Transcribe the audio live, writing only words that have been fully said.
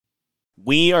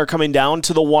We are coming down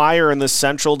to the wire in the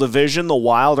Central Division. The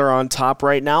Wild are on top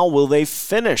right now. Will they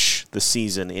finish the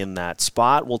season in that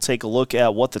spot? We'll take a look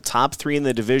at what the top three in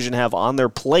the division have on their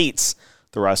plates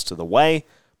the rest of the way.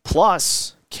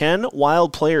 Plus, can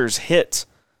Wild players hit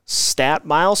stat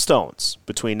milestones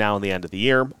between now and the end of the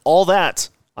year? All that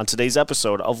on today's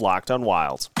episode of Locked on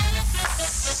Wild.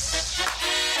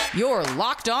 You're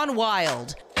Locked on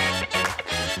Wild,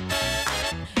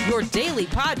 your daily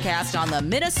podcast on the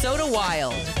Minnesota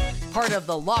Wild. Part of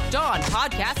the Locked On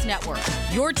Podcast Network,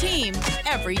 your team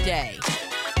every day.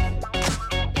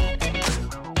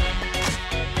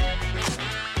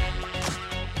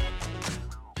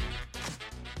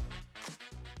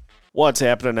 What's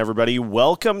happening, everybody?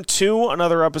 Welcome to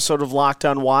another episode of Locked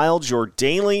on Wild, your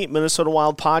daily Minnesota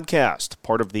Wild podcast.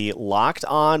 Part of the Locked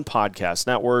On Podcast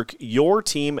Network, your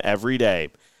team every day.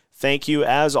 Thank you,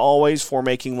 as always, for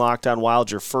making Locked on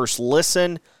Wild your first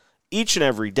listen each and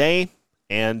every day.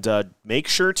 And make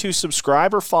sure to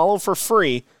subscribe or follow for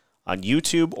free on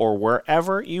YouTube or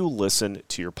wherever you listen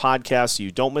to your podcasts so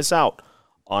you don't miss out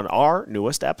on our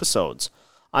newest episodes.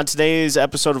 On today's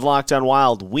episode of Locked on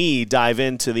Wild, we dive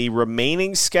into the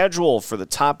remaining schedule for the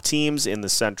top teams in the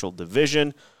Central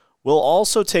Division. We'll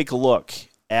also take a look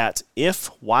at if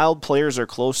Wild players are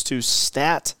close to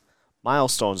stat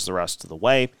milestones the rest of the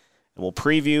way. And we'll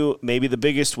preview maybe the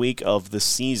biggest week of the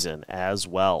season as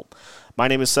well. My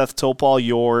name is Seth Topal,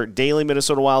 your daily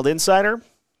Minnesota Wild insider.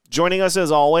 Joining us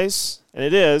as always, and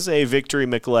it is a Victory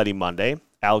Micheletti Monday.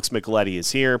 Alex Micheletti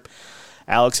is here.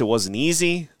 Alex, it wasn't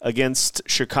easy against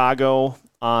Chicago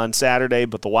on Saturday,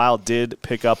 but the Wild did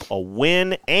pick up a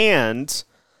win, and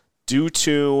due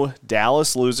to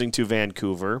Dallas losing to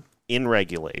Vancouver in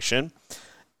regulation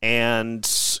and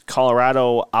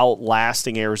Colorado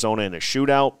outlasting Arizona in a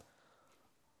shootout,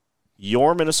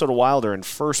 your Minnesota Wild are in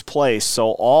first place.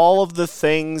 So all of the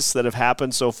things that have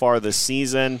happened so far this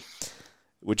season,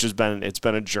 which has been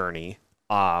a journey,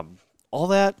 all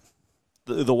that,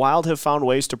 the Wild have found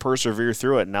ways to persevere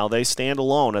through it. Now they stand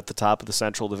alone at the top of the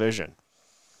Central Division.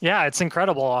 Yeah, it's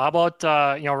incredible. How about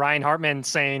Ryan Hartman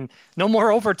saying no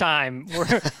more overtime?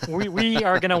 We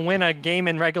are going to win a game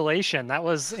in regulation. That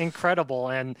was incredible.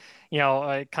 And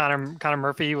Connor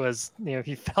Murphy was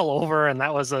he fell over and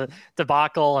that was a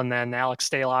debacle. And then Alex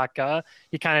Stalock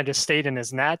he kind of just stayed in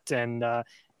his net. And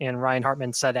Ryan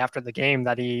Hartman said after the game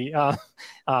that he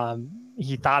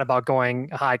thought about going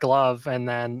high glove and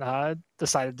then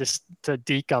decided just to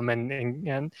deke him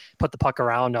and put the puck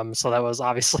around him. So that was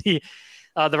obviously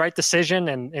the right decision,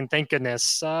 and thank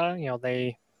goodness,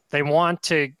 they want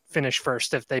to finish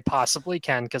first if they possibly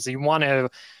can, because you want to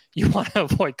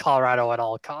avoid Colorado at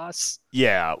all costs.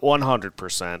 Yeah,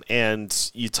 100%.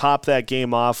 And you top that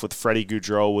game off with Freddie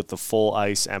Gaudreau with the full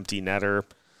ice empty netter.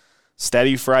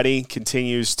 Steady Freddie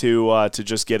continues to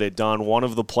just get it done. One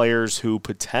of the players who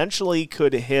potentially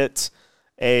could hit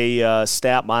a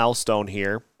stat milestone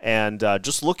here. And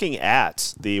just looking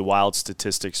at the Wild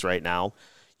statistics right now,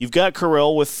 you've got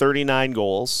Kirill with 39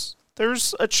 goals.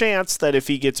 There's a chance that if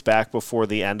he gets back before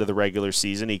the end of the regular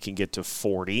season, he can get to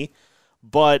 40.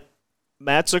 But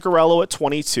Matt Zuccarello at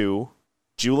 22,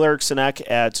 Joel Eriksson Ek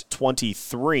at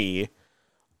 23,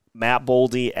 Matt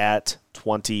Boldy at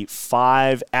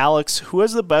 25. Alex, who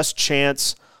has the best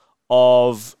chance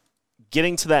of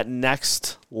getting to that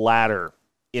next ladder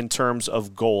in terms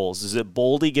of goals? Is it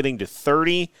Boldy getting to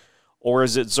 30? Or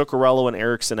is it Zuccarello and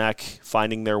Eriksson Ek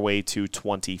finding their way to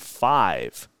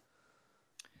 25?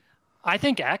 I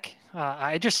think Ek.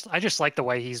 I just like the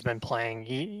way he's been playing.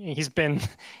 He's been,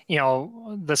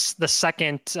 the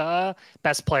second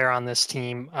best player on this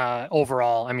team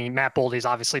overall. I mean, Matt Boldy's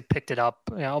obviously picked it up,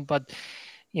 but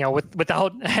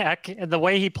without Ek, the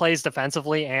way he plays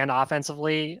defensively and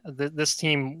offensively, this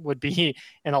team would be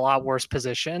in a lot worse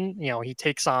position. He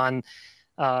takes on,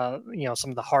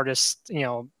 some of the hardest,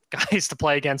 guys to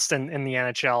play against in the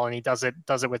NHL, and he does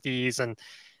it with ease. And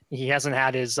he hasn't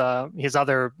had his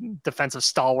other defensive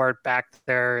stalwart back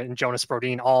there in Jonas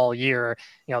Brodin all year.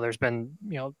 There's been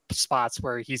spots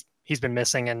where he's been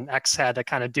missing, and X had to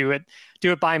kind of do it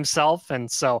by himself.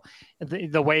 And so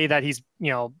the way that he's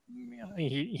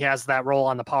he has that role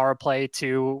on the power play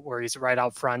too, where he's right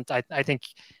out front. I think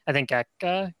Ek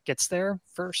gets there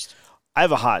first. I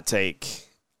have a hot take.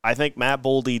 I think Matt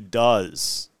Boldy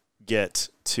does get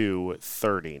to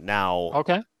 30. Now,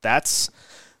 okay, that's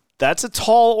a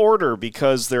tall order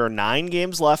because there are 9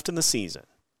 games left in the season.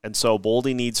 And so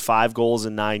Boldy needs 5 goals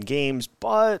in 9 games,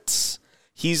 but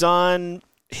he's on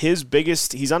his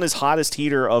hottest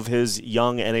heater of his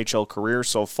young NHL career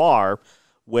so far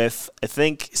with, I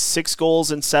think, 6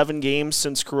 goals in 7 games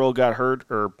since Kirill got hurt,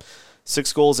 or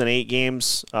 6 goals in 8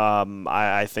 games,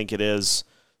 I think it is.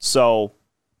 So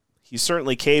he's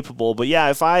certainly capable. But yeah,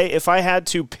 if I had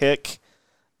to pick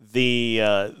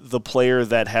the player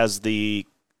that has the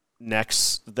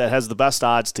best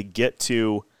odds to get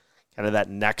to kind of that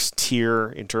next tier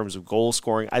in terms of goal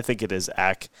scoring, I think it is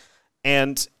Ek.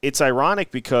 And it's ironic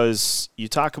because you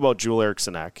talk about Joel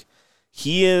Eriksson Ek.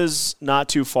 He is not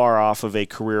too far off of a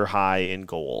career high in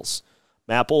goals.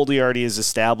 Matt Boldy already has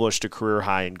established a career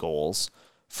high in goals.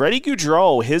 Freddie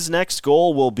Gaudreau, his next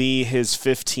goal will be his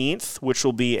 15th, which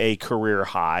will be a career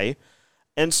high.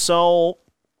 And so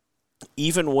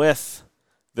even with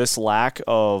this lack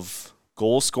of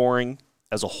goal scoring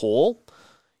as a whole,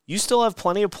 you still have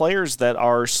plenty of players that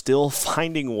are still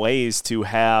finding ways to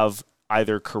have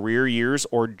either career years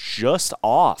or just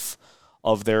off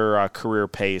of their career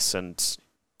pace. And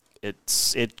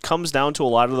it comes down to a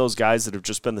lot of those guys that have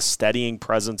just been the steadying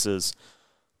presences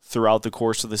throughout the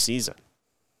course of the season.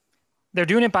 They're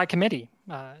doing it by committee.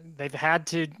 They've had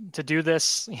to do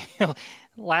this.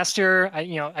 Last year,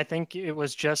 I think it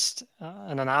was just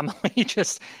an anomaly,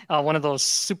 just one of those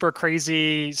super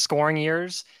crazy scoring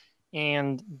years.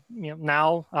 And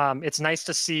now it's nice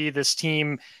to see this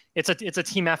team. It's a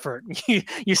team effort.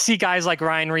 You see guys like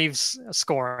Ryan Reeves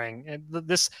scoring. And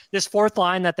this fourth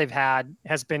line that they've had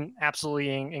has been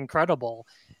absolutely incredible.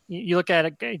 You look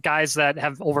at guys that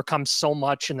have overcome so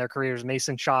much in their careers.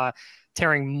 Mason Shaw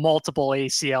tearing multiple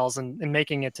ACLs and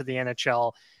making it to the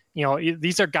NHL.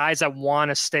 These are guys that want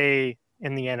to stay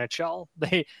in the NHL.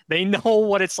 They know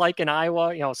what it's like in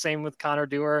Iowa. Same with Connor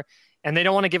Dewar, and they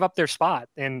don't want to give up their spot.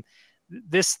 And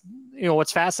this,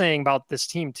 what's fascinating about this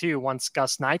team too, once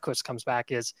Gus Nyquist comes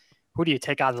back, is who do you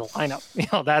take out of the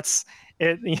lineup? That's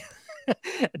it.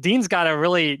 Dean's got a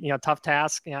really tough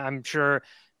task. I'm sure,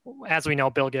 as we know,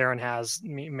 Bill Guerin has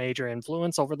major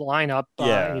influence over the lineup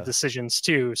decisions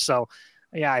too. So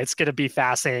yeah, it's going to be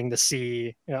fascinating to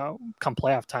see, come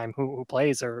playoff time, who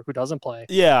plays or who doesn't play.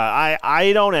 Yeah,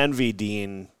 I don't envy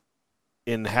Dean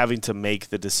in having to make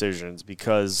the decisions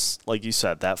because, like you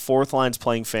said, that fourth line's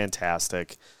playing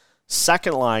fantastic.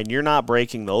 Second line, you're not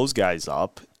breaking those guys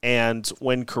up. And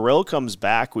when Kirill comes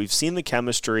back, we've seen the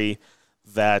chemistry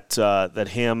that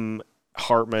him,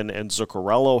 Hartman, and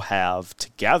Zuccarello have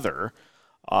together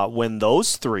when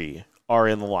those three are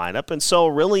in the lineup. And so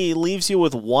really leaves you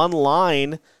with one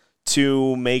line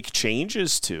to make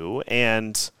changes to.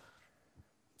 And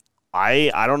I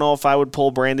don't know if I would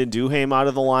pull Brandon Duhaime out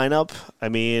of the lineup. I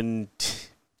mean,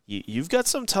 you've got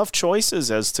some tough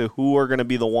choices as to who are going to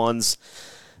be the ones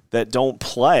that don't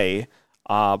play.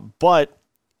 But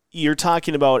you're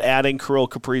talking about adding Kirill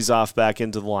Kaprizov back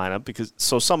into the lineup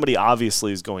so somebody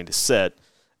obviously is going to sit.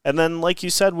 And then, like you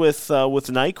said with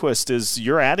Nyquist, is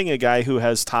you're adding a guy who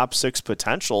has top 6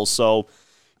 potential. So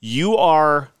you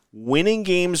are winning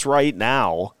games right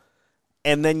now,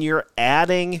 and then you're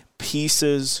adding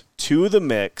pieces to the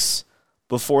mix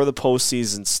before the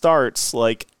postseason starts.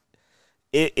 Like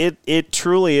it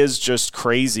truly is just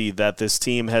crazy that this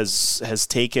team has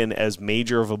taken as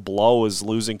major of a blow as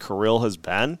losing Kirill has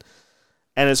been,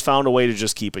 and has found a way to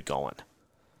just keep it going.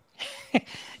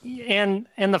 And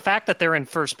the fact that they're in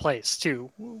first place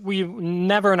too, we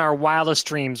never in our wildest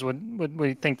dreams would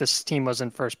we think this team was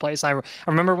in first place. I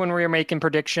remember when we were making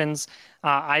predictions,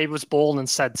 I was bold and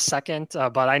said second,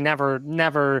 but I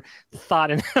never thought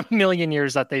in a million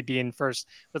years that they'd be in first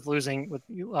with losing with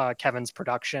Kevin's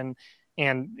production.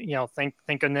 And thank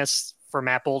goodness for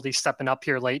Matt Boldy stepping up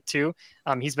here late too.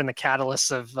 He's been the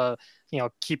catalyst of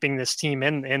keeping this team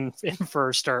in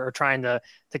first or trying to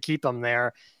keep them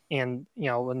there. And,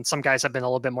 when some guys have been a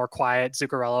little bit more quiet,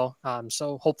 Zuccarello.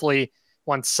 So hopefully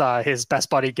once his best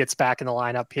buddy gets back in the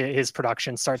lineup, his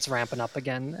production starts ramping up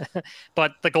again.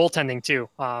 But the goaltending too,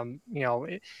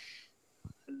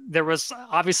 there was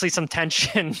obviously some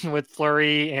tension with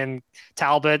Fleury and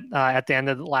Talbot at the end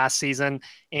of the last season.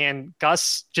 And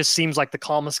Gus just seems like the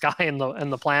calmest guy in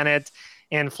the planet.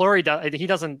 And Fleury, he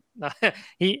doesn't.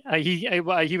 He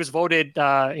was voted,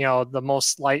 the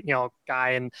most guy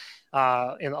in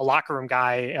a locker room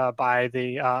guy by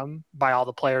all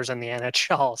the players in the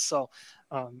NHL. So,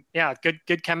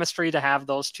 good chemistry to have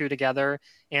those two together.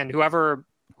 And whoever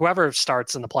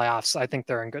starts in the playoffs, I think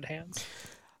they're in good hands.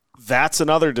 That's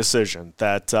another decision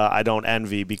that I don't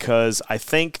envy because I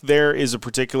think there is a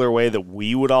particular way that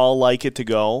we would all like it to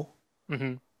go.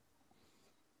 Mm-hmm.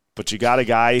 But you got a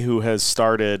guy who has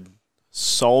started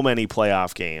so many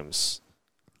playoff games.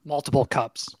 Multiple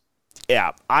cups.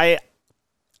 Yeah.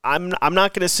 I'm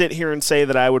not going to sit here and say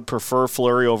that I would prefer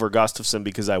Fleury over Gustafsson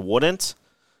because I wouldn't.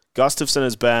 Gustafsson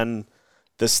has been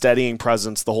the steadying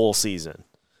presence the whole season.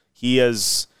 He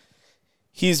has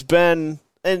he's been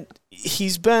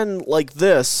like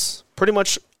this pretty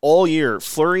much all year.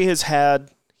 Fleury he's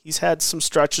had some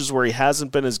stretches where he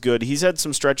hasn't been as good. He's had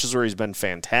some stretches where he's been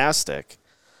fantastic.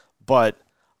 But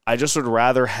I just would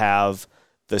rather have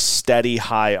the steady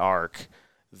high arc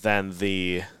than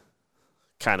the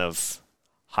kind of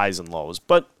highs and lows.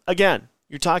 But again,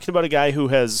 you're talking about a guy who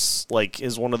is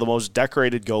one of the most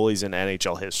decorated goalies in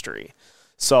NHL history.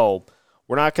 So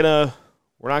we're not gonna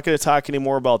talk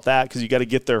anymore about that because you got to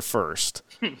get there first.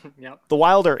 Yep. The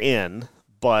Wild are in,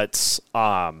 but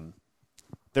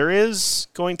there is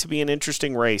going to be an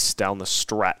interesting race down the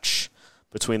stretch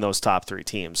between those top three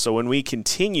teams. So when we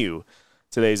continue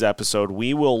today's episode,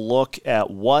 we will look at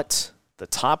what the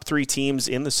top three teams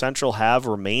in the Central have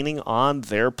remaining on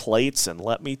their plates. And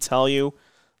let me tell you,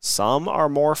 some are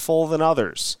more full than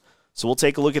others. So we'll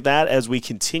take a look at that as we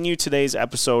continue today's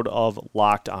episode of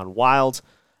Locked on Wild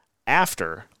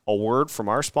after a word from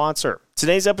our sponsor.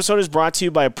 Today's episode is brought to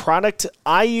you by a product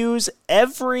I use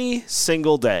every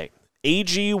single day,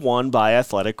 AG1 by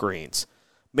Athletic Greens.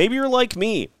 Maybe you're like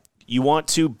me. You want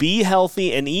to be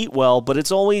healthy and eat well, but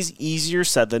it's always easier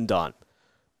said than done.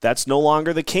 That's no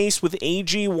longer the case with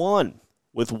AG1.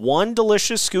 With one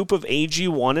delicious scoop of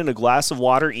AG1 in a glass of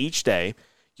water each day,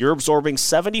 you're absorbing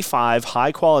 75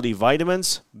 high-quality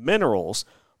vitamins, minerals,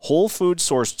 whole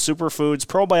food-sourced superfoods,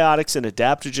 probiotics, and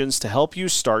adaptogens to help you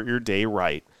start your day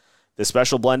right. This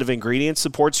special blend of ingredients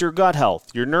supports your gut health,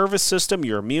 your nervous system,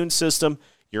 your immune system,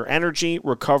 your energy,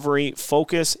 recovery,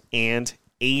 focus, and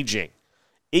aging.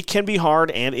 It can be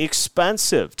hard and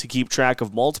expensive to keep track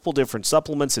of multiple different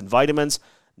supplements and vitamins,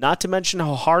 not to mention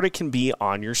how hard it can be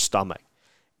on your stomach.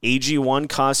 AG1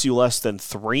 costs you less than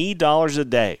 $3 a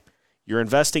day. You're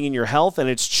investing in your health, and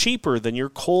it's cheaper than your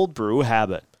cold brew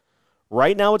habit.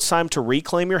 Right now, it's time to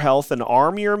reclaim your health and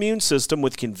arm your immune system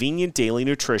with convenient daily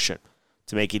nutrition.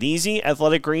 To make it easy,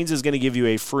 Athletic Greens is going to give you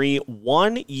a free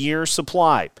 1-year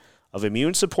supply of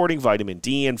immune-supporting vitamin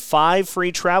D and 5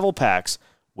 free travel packs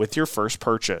with your first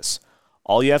purchase.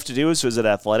 All you have to do is visit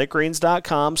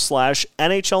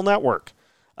athleticgreens.com/NHL Network.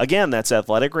 Again, that's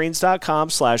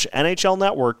athleticgreens.com/NHL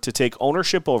Network to take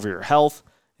ownership over your health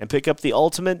and pick up the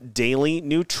ultimate daily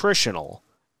nutritional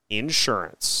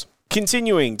insurance.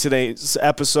 Continuing today's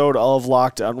episode of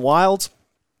Locked on Wild.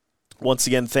 Once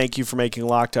again, thank you for making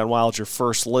Locked on Wild your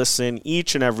first listen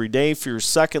each and every day. For your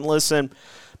second listen,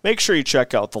 make sure you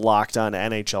check out the Locked on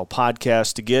NHL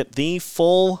podcast to get the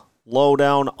full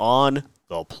lowdown on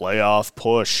the playoff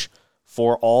push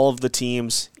for all of the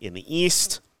teams in the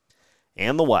East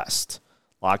and the West.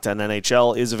 Locked on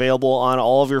NHL is available on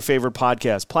all of your favorite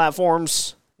podcast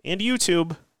platforms and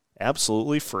YouTube,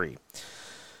 absolutely free.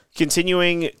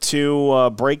 Continuing to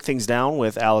break things down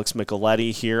with Alex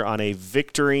Micheletti here on a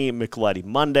Victory Micheletti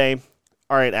Monday.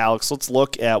 All right, Alex, let's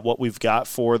look at what we've got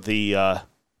for the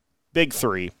big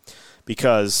three,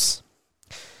 because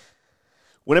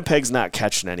Winnipeg's not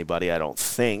catching anybody, I don't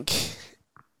think.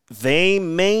 They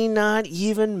may not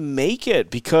even make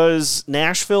it because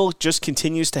Nashville just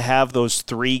continues to have those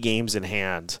 3 games in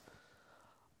hand.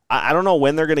 I don't know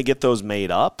when they're going to get those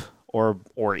made up or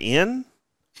in,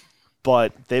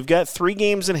 but they've got 3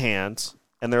 games in hand,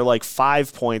 and they're like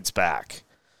 5 points back,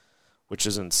 which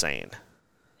is insane.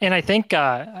 And I think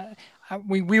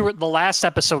we were the last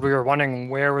episode, we were wondering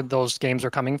where those games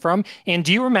are coming from. And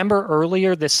do you remember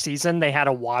earlier this season they had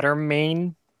a water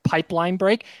main pipeline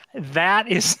break? That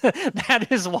is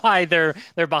why they're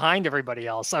behind everybody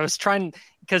else. I was trying,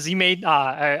 because he made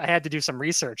I had to do some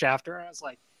research after, and I was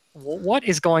like, what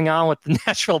is going on with the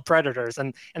Nashville Predators?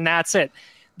 And that's it.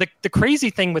 The crazy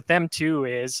thing with them too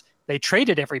is they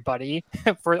traded everybody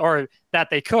or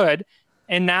that they could,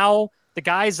 and now the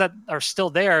guys that are still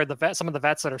there, some of the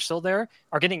vets that are still there,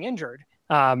 are getting injured.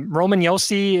 Roman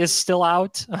Josi is still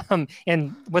out,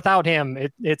 and without him,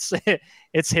 it's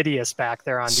hideous back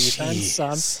there on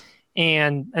defense.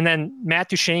 And then Matt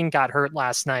Duchene got hurt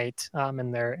last night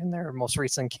in their most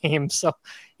recent game, so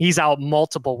he's out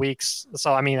multiple weeks.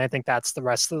 So I mean, I think that's the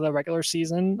rest of the regular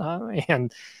season,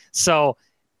 and so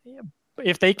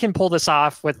if they can pull this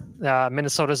off with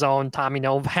Minnesota's own Tommy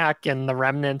Novak and the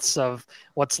remnants of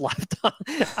what's left on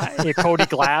Cody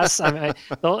Glass, I mean,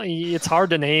 it's hard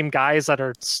to name guys that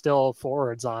are still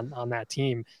forwards on that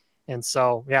team. And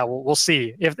so, yeah, we'll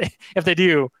see if they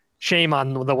do. Shame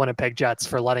on the Winnipeg Jets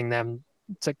for letting them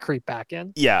to creep back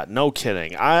in. Yeah, no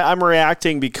kidding. I'm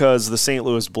reacting because the St.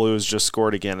 Louis Blues just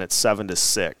scored again at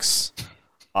 7-6.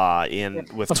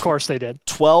 Of course they did.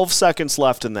 12 seconds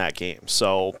left in that game.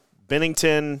 So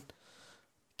Binnington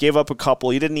gave up a couple.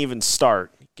 He didn't even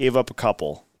start. Gave up a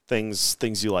couple things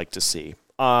you like to see.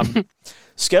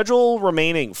 Schedule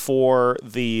remaining for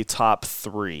the top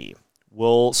three.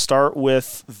 We'll start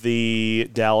with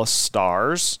the Dallas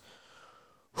Stars,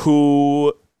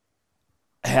 who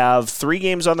have 3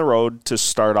 games on the road to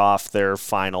start off their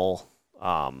final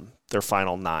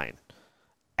 9.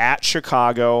 At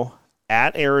Chicago,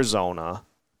 at Arizona,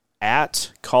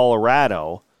 at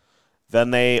Colorado.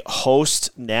 Then they host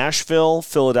Nashville,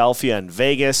 Philadelphia, and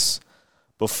Vegas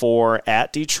before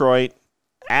at Detroit,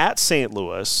 at St.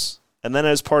 Louis, and then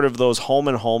as part of those home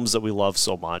and homes that we love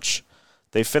so much,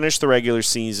 they finish the regular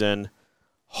season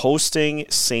hosting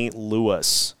St.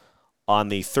 Louis on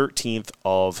the 13th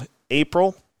of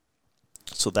April.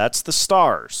 So that's the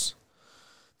Stars.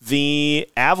 The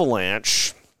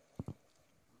Avalanche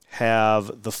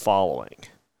have the following.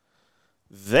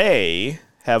 They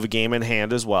have a game in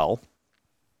hand as well.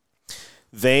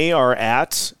 They are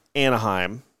at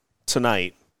Anaheim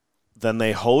tonight. Then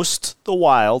they host the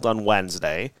Wild on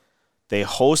Wednesday. They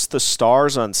host the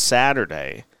Stars on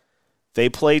Saturday. They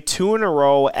play 2 in a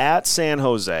row at San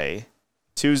Jose,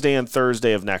 Tuesday and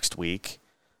Thursday of next week.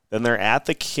 Then they're at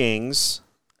the Kings,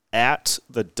 at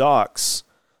the Ducks.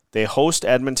 They host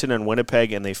Edmonton and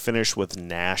Winnipeg, and they finish with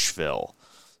Nashville.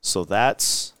 So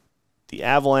that's the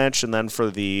Avalanche. And then for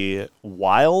the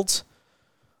Wild,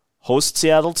 host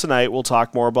Seattle tonight. We'll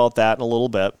talk more about that in a little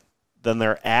bit. Then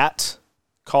they're at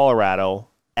Colorado,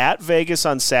 at Vegas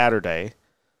on Saturday,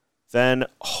 then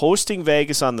hosting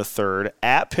Vegas on the 3rd,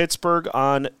 at Pittsburgh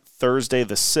on Thursday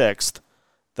the 6th,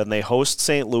 then they host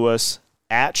St. Louis,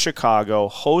 at Chicago,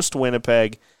 host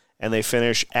Winnipeg, and they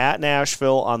finish at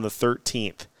Nashville on the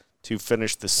 13th to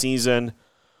finish the season.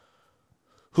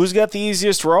 Who's got the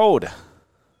easiest road?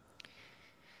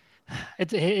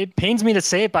 It pains me to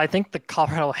say it, but I think the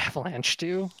Colorado Avalanche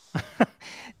do.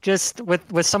 Just with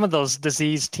some of those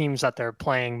diseased teams that they're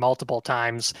playing multiple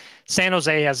times. San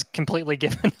Jose has completely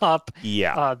given up.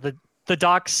 Yeah. The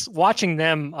Ducks, watching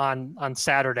them on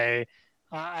Saturday,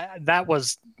 that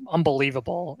was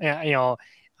unbelievable.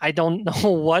 I don't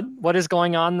know what is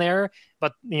going on there,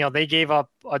 but they gave up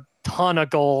a ton of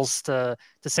goals to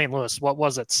St. Louis. What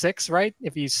was it, 6, right?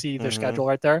 If you see their schedule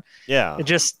right there. Yeah. It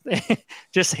just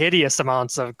hideous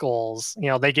amounts of goals.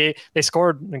 They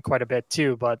scored quite a bit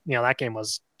too, but that game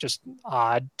was just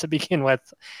odd to begin with.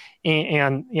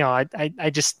 And I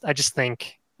just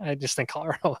think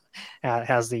Colorado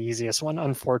has the easiest one,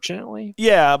 unfortunately.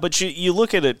 Yeah, but you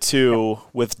look at it too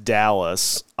with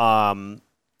Dallas.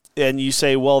 And you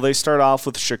say, well, they start off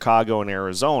with Chicago and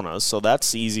Arizona, so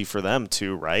that's easy for them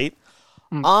too, right?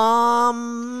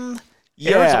 Yeah.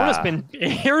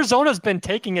 Arizona's been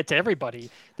taking it to everybody.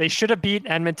 They should have beat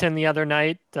Edmonton the other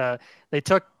night. They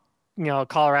took,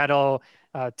 Colorado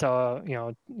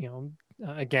to,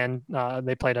 again,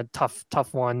 they played a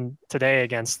tough one today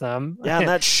against them. Yeah, and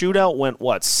that shootout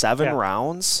went, 7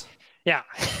 rounds? Yeah,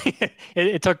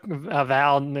 it took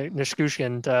Val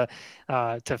Nichushkin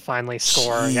to finally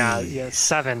score. Jeez. Yeah,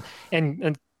 7.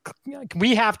 And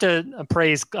we have to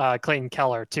praise Clayton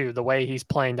Keller too. The way he's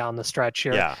playing down the stretch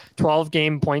here. Yeah.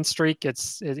 12-game point streak.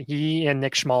 He and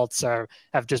Nick Schmaltz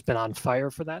have just been on fire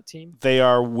for that team. They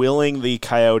are willing the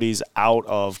Coyotes out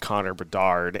of Connor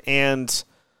Bedard, and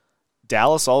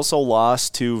Dallas also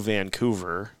lost to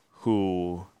Vancouver,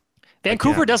 who.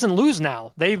 Vancouver doesn't lose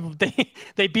now. They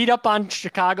beat up on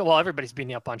Chicago. Well, everybody's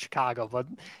beating up on Chicago, but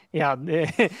yeah,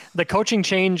 the coaching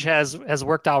change has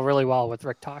worked out really well with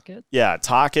Rick Tocchet. Yeah,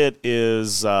 Tocchet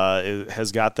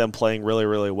has got them playing really,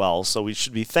 really well. So we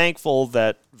should be thankful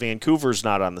that Vancouver's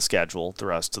not on the schedule the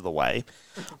rest of the way.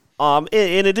 And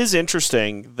it is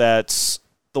interesting that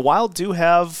the Wild do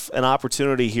have an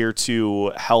opportunity here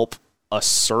to help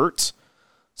assert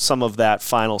some of that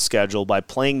final schedule by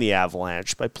playing the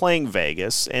Avalanche, by playing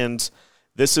Vegas, and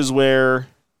this is where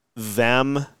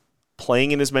them playing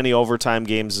in as many overtime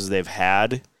games as they've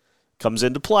had comes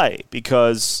into play,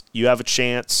 because you have a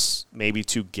chance maybe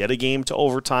to get a game to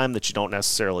overtime that you don't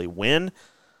necessarily win,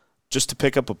 just to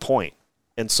pick up a point.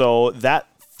 And so that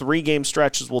 3-game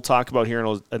stretch, as we'll talk about here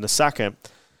in a second,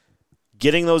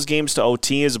 getting those games to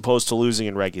OT as opposed to losing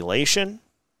in regulation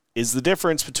is the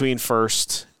difference between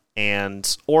first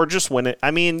or just win it.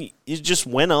 I mean, you just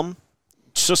win them.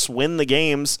 Just win the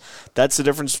games. That's the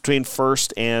difference between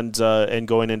first and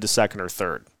going into second or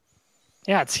third.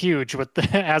 Yeah, it's huge.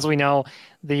 As we know,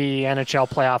 the NHL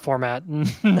playoff format,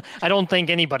 I don't think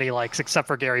anybody likes except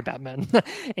for Gary Bettman,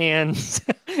 and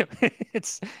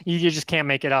you just can't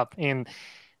make it up. And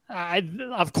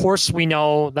of course, we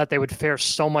know that they would fare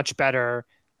so much better.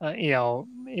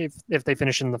 If they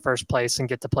finish in the first place and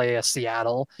get to play a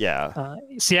Seattle. Yeah.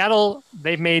 Seattle,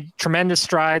 they've made tremendous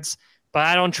strides, but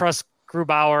I don't trust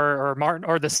Grubauer or Martin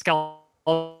or the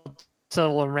skeleton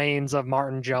volatile reigns of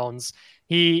Martin Jones.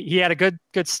 He had a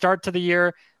good start to the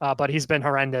year, but he's been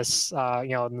horrendous,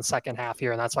 in the second half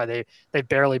here, and that's why they've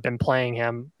barely been playing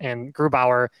him. And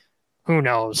Grubauer, who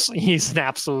knows? He's an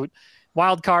absolute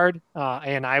wild card,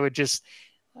 and I would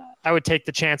take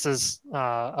the chances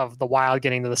of the Wild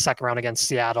getting to the second round against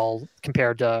Seattle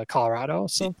compared to Colorado.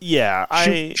 So yeah,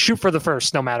 shoot for the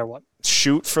first, no matter what.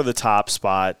 Shoot for the top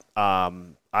spot.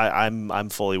 I'm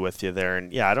fully with you there,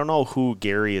 and yeah, I don't know who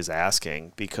Gary is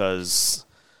asking because.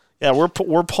 Yeah,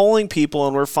 we're polling people,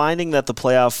 and we're finding that the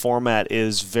playoff format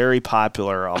is very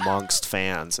popular amongst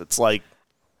fans. It's like,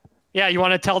 yeah, you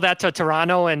want to tell that to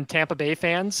Toronto and Tampa Bay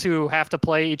fans who have to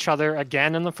play each other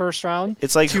again in the first round?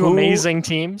 It's like two amazing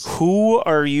teams. Who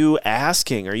are you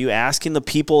asking? Are you asking the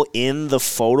people in the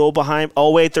photo behind? Oh,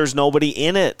 wait, there's nobody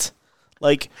in it.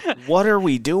 Like, what are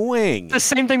we doing? The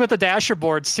same thing with the Dasher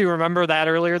boards, too. Remember that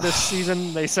earlier this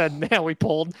season? They said, yeah, we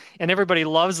pulled, and everybody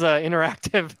loves the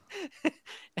interactive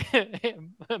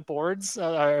boards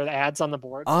or ads on the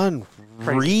board. Unreal.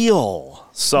 Crazy.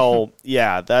 So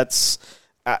yeah, that's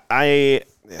I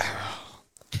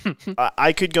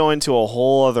could go into a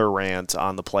whole other rant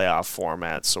on the playoff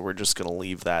format, so we're just gonna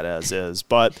leave that as is.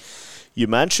 But you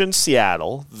mentioned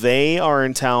Seattle. They are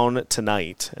in town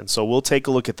tonight, and so we'll take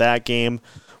a look at that game.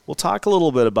 We'll talk a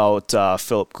little bit about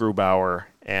Philip Grubauer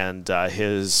and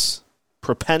his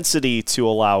propensity to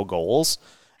allow goals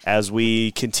as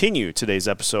we continue today's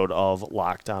episode of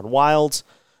Locked On Wild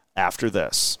after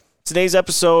this. Today's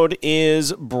episode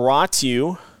is brought to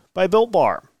you by Built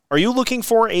Bar. Are you looking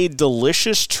for a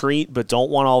delicious treat but don't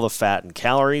want all the fat and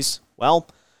calories? Well,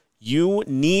 you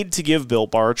need to give Built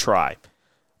Bar a try.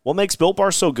 What makes Built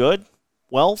Bar so good?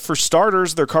 Well, for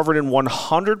starters, they're covered in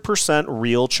 100%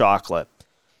 real chocolate.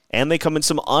 And they come in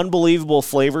some unbelievable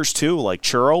flavors too, like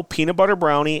churro, peanut butter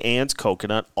brownie, and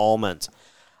coconut almond.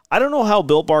 I don't know how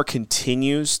Built Bar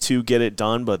continues to get it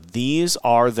done, but these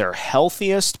are their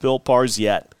healthiest Built Bars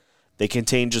yet. They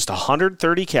contain just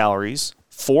 130 calories,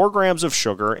 4 grams of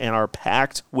sugar, and are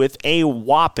packed with a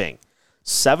whopping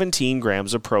 17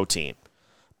 grams of protein.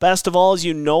 Best of all is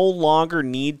you no longer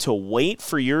need to wait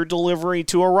for your delivery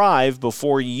to arrive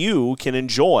before you can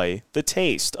enjoy the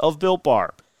taste of Built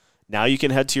Bar. Now you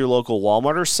can head to your local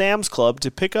Walmart or Sam's Club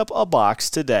to pick up a box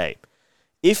today.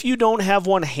 If you don't have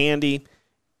one handy,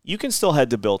 you can still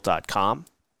head to Built.com,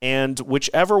 and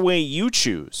whichever way you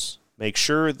choose, make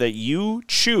sure that you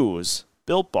choose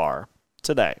Built Bar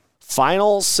today.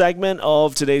 Final segment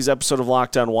of today's episode of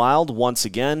Locked On Wild. Once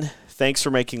again, thanks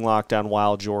for making Locked On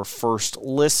Wild your first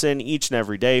listen each and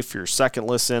every day. For your second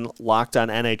listen, Locked On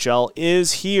NHL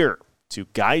is here to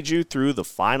guide you through the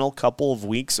final couple of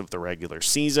weeks of the regular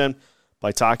season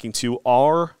by talking to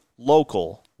our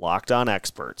local Locked On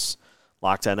experts.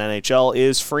 Locked On NHL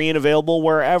is free and available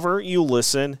wherever you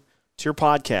listen to your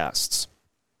podcasts.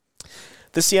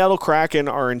 The Seattle Kraken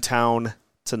are in town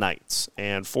tonight,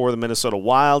 and for the Minnesota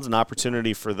Wild, an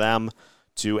opportunity for them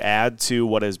to add to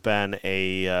what has been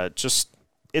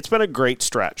it's been a great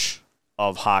stretch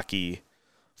of hockey.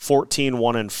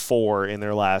 14-1-4 in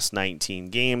their last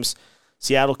 19 games.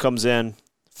 Seattle comes in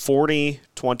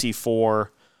 40-24,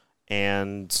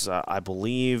 and I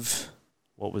believe...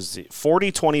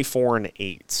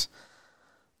 40-24-8.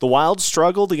 The Wild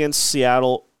struggled against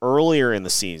Seattle earlier in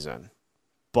the season,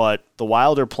 but the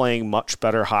Wild are playing much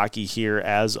better hockey here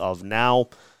as of now.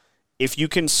 If you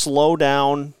can slow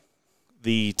down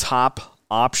the top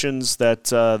options that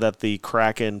the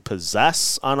Kraken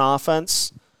possess on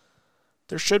offense,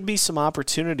 there should be some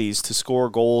opportunities to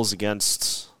score goals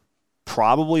against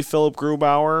probably Philip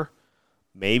Grubauer,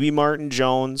 maybe Martin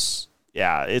Jones.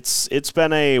 Yeah, it's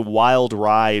been a wild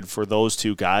ride for those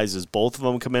two guys as both of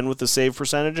them come in with a save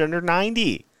percentage under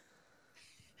 90.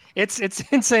 It's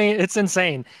insane. It's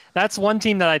insane. That's one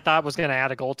team that I thought was going to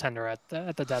add a goaltender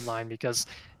at the deadline because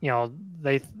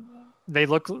they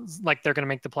look like they're going to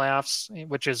make the playoffs,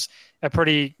 which is a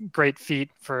pretty great feat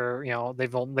for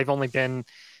they've only been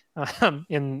in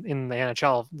the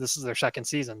NHL. This is their second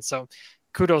season, so.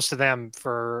 Kudos to them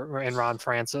and Ron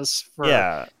Francis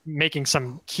for making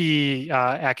some key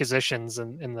acquisitions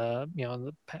in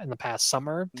the past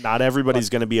summer. Not everybody's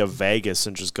going to be a Vegas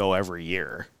and just go every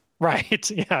year,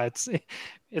 right? Yeah, it's the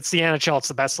NHL. It's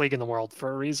the best league in the world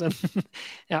for a reason.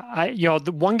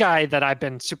 The one guy that I've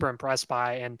been super impressed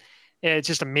by, and it's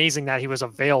just amazing that he was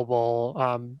available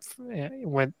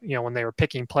when they were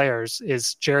picking players,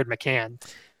 is Jared McCann.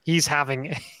 He's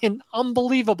having an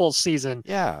unbelievable season.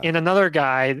 Yeah. And another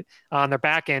guy on their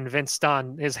back end, Vince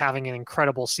Dunn, is having an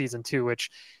incredible season too, which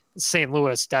St.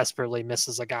 Louis desperately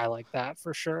misses a guy like that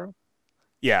for sure.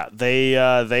 Yeah, they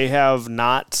have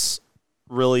not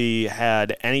really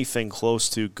had anything close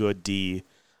to good D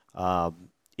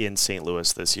in St.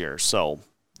 Louis this year. So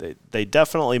they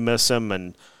definitely miss him.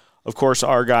 And, of course,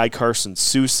 our guy Carson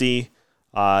Soucy,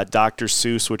 Dr.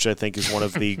 Seuss, which I think is one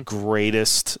of the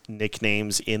greatest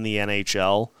nicknames in the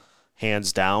NHL,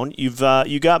 hands down. You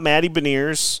got Matty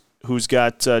Beniers, who's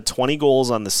got 20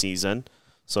 goals on the season.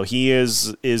 So he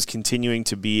is continuing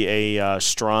to be a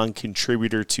strong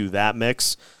contributor to that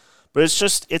mix. But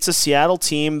it's a Seattle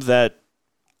team that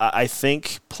I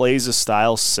think plays a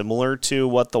style similar to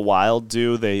what the Wild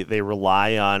do. They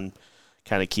rely on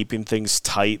kind of keeping things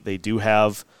tight. They do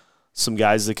have some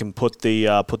guys that can put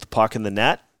the puck in the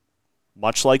net,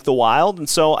 much like the Wild. And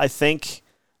so I think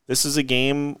this is a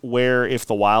game where if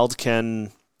the Wild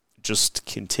can just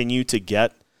continue to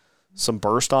get some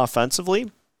burst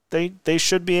offensively, they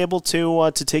should be able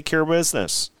to take care of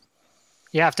business.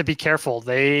 You have to be careful.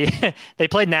 They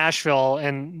played Nashville,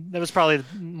 and that was probably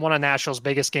one of Nashville's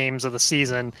biggest games of the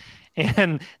season,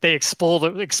 and they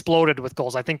exploded with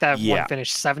goals. I think that one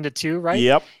finished 7-2, right?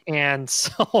 Yep. And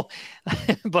so,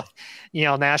 but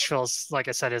Nashville's, like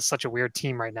I said, is such a weird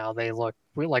team right now. They look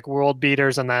like world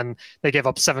beaters, and then they give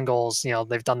up 7 goals.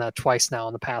 They've done that twice now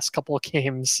in the past couple of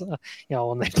games.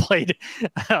 When they played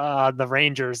the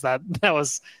Rangers, that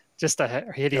was just a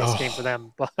hideous game for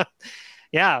them. But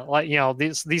yeah,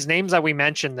 these names that we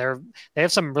mentioned, they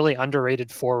have some really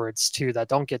underrated forwards too that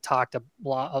don't get talked a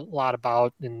lot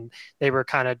about, and they were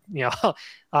kind of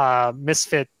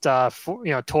misfit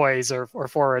toys or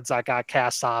forwards that got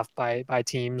cast off by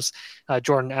teams.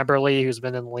 Jordan Eberle, who's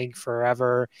been in the league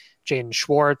forever, Jaden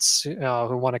Schwartz,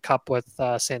 who won a cup with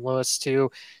St. Louis too.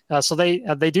 So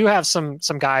they do have some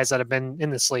guys that have been in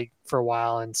this league for a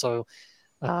while, and so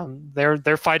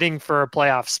they're fighting for a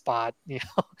playoff spot.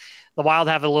 The Wild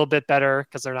have a little bit better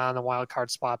because they're not on the wild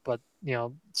card spot, but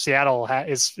Seattle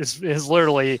is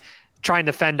literally trying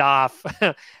to fend off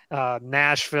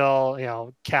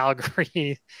Nashville,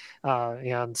 Calgary,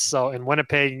 and so in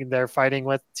Winnipeg they're fighting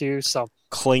with too. So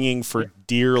clinging for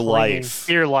dear life.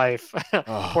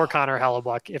 Poor Connor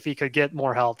Hellebuck. If he could get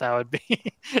more help, that would be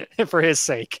for his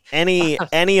sake. Any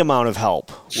amount of help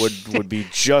would be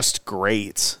just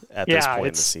great at this point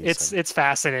in the season. It's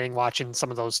fascinating watching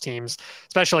some of those teams,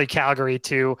 especially Calgary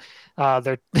too.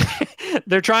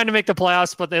 They're trying to make the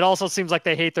playoffs, but it also seems like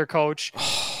they hate their coach,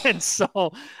 and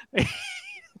so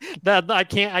that I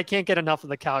can't get enough of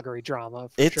the Calgary drama.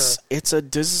 It's a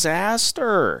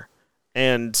disaster.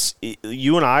 And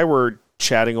you and I were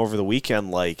chatting over the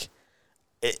weekend, like,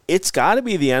 it's got to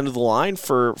be the end of the line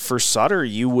for Sutter,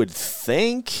 you would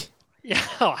think. Yeah,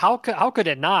 how could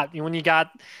it not? When you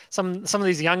got some of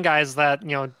these young guys that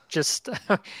just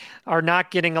are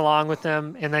not getting along with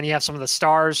them, and then you have some of the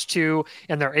stars too,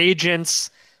 and their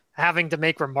agents having to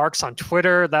make remarks on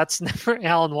Twitter. That's never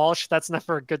Alan Walsh. That's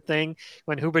never a good thing.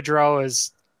 When Huberdeau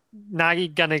is not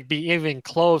going to be even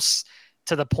close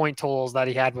to the point totals that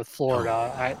he had with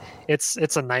Florida. It's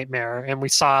a nightmare. And we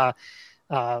saw,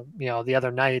 the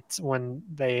other night when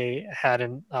they had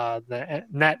the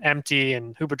net empty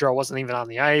and Huberdeau wasn't even on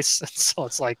the ice. So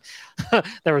it's like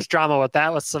there was drama with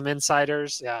that with some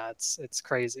insiders. Yeah, it's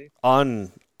crazy.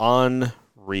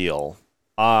 Unreal.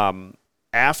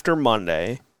 After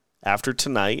Monday, after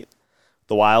tonight,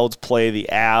 the Wild play the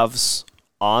Avs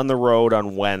on the road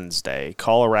on Wednesday.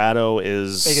 Colorado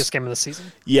is... biggest game of the season.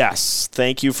 Yes.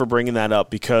 Thank you for bringing that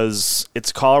up, because it's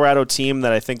a Colorado team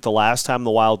that I think the last time the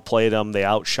Wild played them, they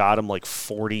outshot them like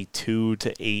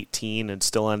 42-18 and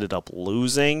still ended up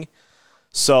losing.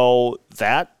 So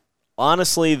that,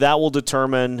 honestly, that will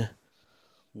determine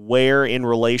where in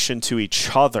relation to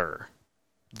each other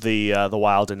the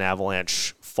Wild and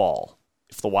Avalanche fall.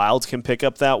 If the Wild can pick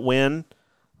up that win,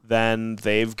 then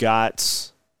they've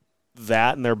got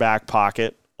that in their back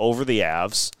pocket over the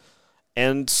Avs.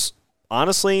 And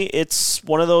honestly, it's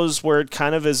one of those where it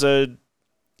kind of is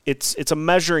it's a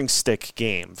measuring stick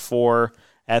game for,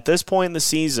 at this point in the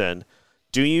season,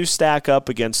 do you stack up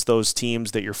against those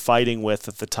teams that you're fighting with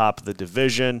at the top of the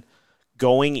division,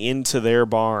 going into their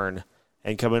barn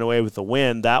and coming away with the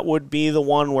win? That would be the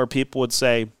one where people would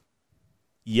say,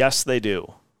 yes, they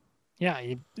do. Yeah,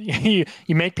 you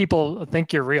make people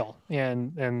think you're real,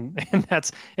 and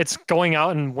it's going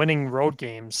out and winning road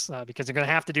games because you're going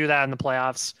to have to do that in the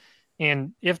playoffs.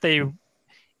 And if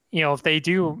they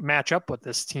do match up with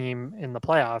this team in the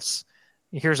playoffs,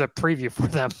 here's a preview for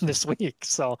them this week.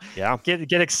 So yeah,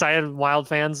 get excited, Wild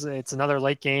fans! It's another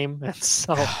late game, and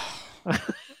so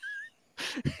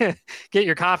get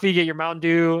your coffee, get your Mountain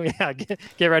Dew,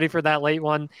 get ready for that late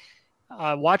one.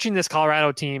 Watching this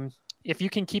Colorado team, if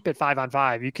you can keep it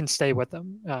 5-on-5, you can stay with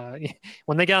them.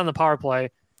 When they get on the power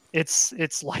play,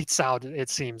 it's lights out. It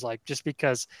seems like, just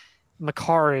because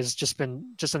Makar has just been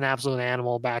just an absolute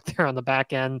animal back there on the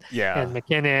back end. Yeah. And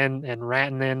McKinnon and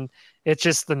Rantanen. It's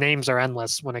just, the names are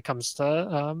endless when it comes to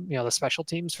the special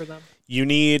teams for them. You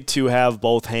need to have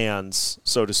both hands,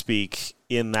 so to speak,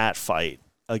 in that fight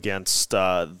against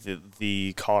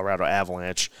the Colorado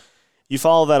Avalanche. You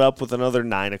follow that up with another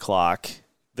 9 o'clock,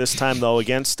 this time, though,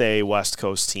 against a West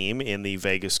Coast team in the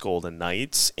Vegas Golden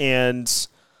Knights. And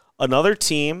another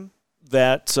team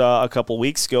that a couple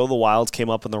weeks ago, the Wild came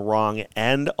up in the wrong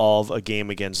end of a game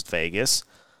against Vegas.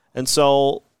 And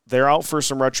so they're out for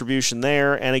some retribution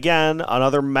there. And again,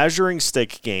 another measuring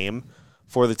stick game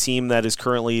for the team that is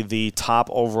currently the top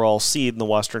overall seed in the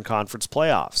Western Conference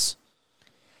playoffs.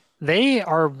 They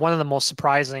are one of the most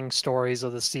surprising stories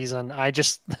of the season. I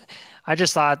just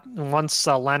thought once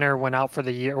Leonard went out for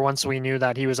the year, once we knew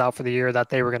that he was out for the year, that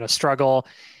they were going to struggle.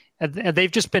 And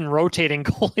they've just been rotating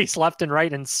goalies left and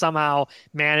right and somehow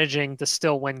managing to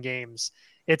still win games.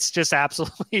 It's just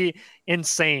absolutely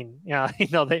insane.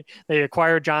 They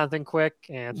acquired Jonathan Quick,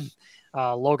 and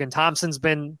Logan Thompson's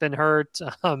been hurt,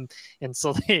 and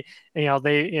so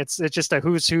it's just a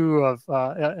who's who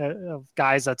of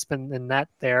guys that's been in net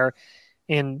there.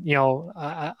 And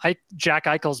Jack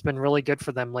Eichel's been really good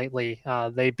for them lately.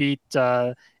 They beat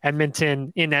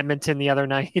Edmonton in Edmonton the other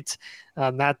night.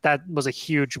 That was a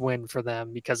huge win for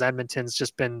them, because Edmonton's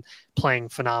just been playing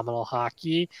phenomenal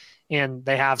hockey, and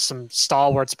they have some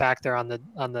stalwarts back there on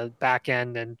the back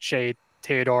end, and Shea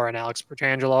Theodore and Alex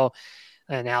Pietrangelo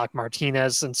and Alec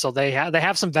Martinez, and so they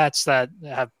have some vets that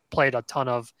have played a ton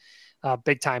of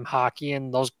big time hockey,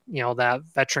 and those, that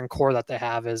veteran core that they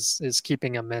have is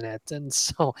keeping them in it. And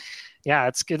so, yeah,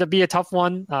 it's going to be a tough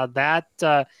one. That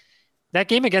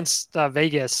game against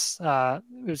Vegas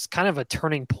was kind of a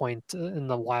turning point in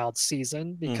the Wild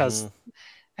season, because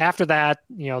after that,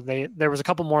 there was a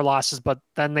couple more losses, but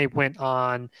then they went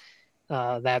on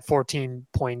that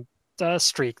 14-point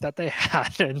streak that they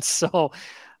had. And so,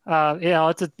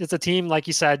 it's a team, like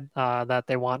you said, that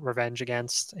they want revenge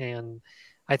against. And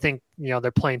I think,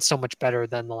 they're playing so much better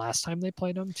than the last time they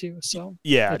played them too. So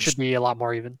yeah, it should be a lot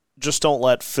more even. Just don't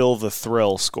let Phil the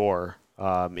Thrill score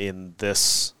in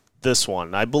this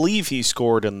one. I believe he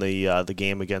scored in the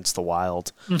game against the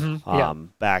Wild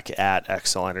back at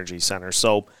Xcel Energy Center.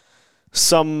 So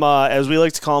some, as we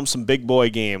like to call them, some big boy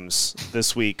games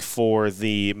this week for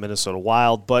the Minnesota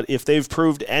Wild. But if they've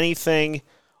proved anything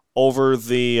over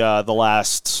the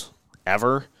last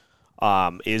ever,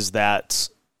 is that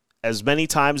as many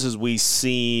times as we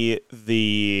see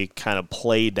the kind of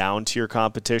play down to your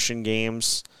competition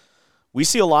games, we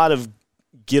see a lot of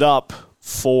get up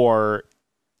for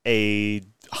a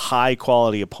high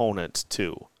quality opponent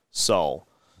too. So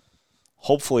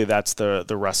hopefully that's the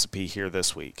recipe here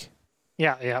this week.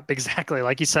 Yeah, exactly.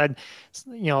 Like you said,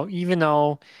 even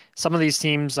though some of these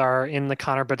teams are in the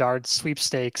Connor Bedard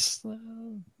sweepstakes,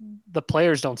 the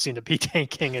players don't seem to be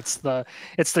tanking. It's the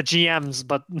GMs,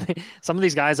 but some of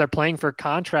these guys are playing for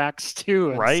contracts too.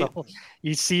 And right. So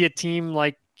you see a team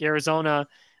like Arizona,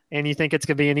 and you think it's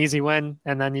going to be an easy win,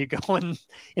 and then you go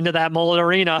into that Mullet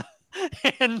Arena,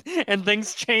 and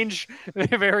things change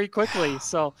very quickly.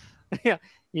 So yeah.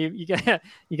 You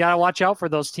gotta watch out for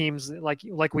those teams, like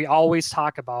we always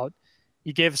talk about.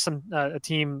 You give a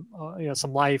team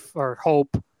some life or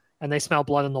hope, and they smell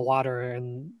blood in the water,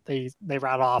 and they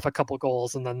rattle off a couple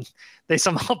goals, and then they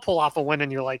somehow pull off a win, and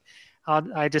you're like,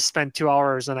 I just spent 2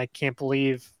 hours and I can't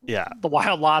believe the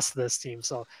Wild lost this team.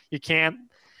 So you can't.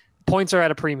 Points are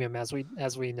at a premium, as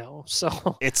we know.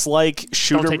 So it's like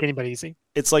don't take anybody easy.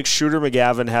 It's like Shooter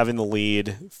McGavin having the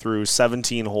lead through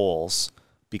 17 holes,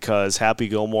 because Happy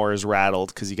Gilmore is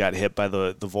rattled because he got hit by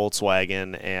the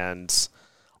Volkswagen, and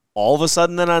all of a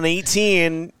sudden then on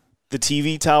 18, the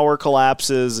TV tower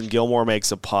collapses and Gilmore makes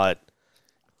a putt.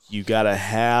 You got to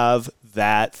have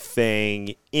that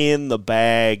thing in the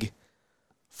bag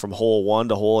from hole 1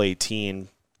 to hole 18,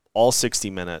 all 60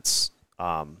 minutes,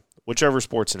 whichever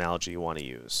sports analogy you want to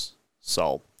use.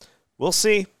 So we'll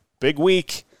see. Big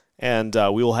week, and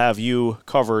we will have you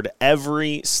covered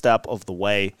every step of the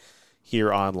way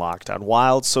here on Locked On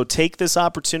Wild. So take this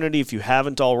opportunity, if you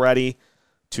haven't already,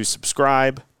 to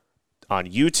subscribe on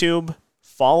YouTube.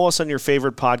 Follow us on your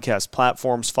favorite podcast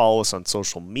platforms. Follow us on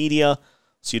social media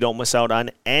so you don't miss out on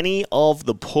any of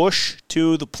the push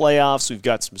to the playoffs. We've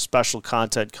got some special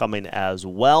content coming as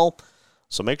well.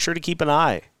 So make sure to keep an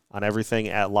eye on everything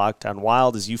at Locked On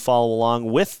Wild as you follow along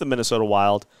with the Minnesota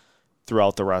Wild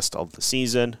throughout the rest of the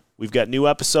season. We've got new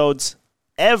episodes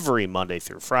every Monday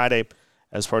through Friday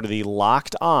as part of the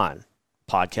Locked On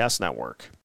Podcast Network.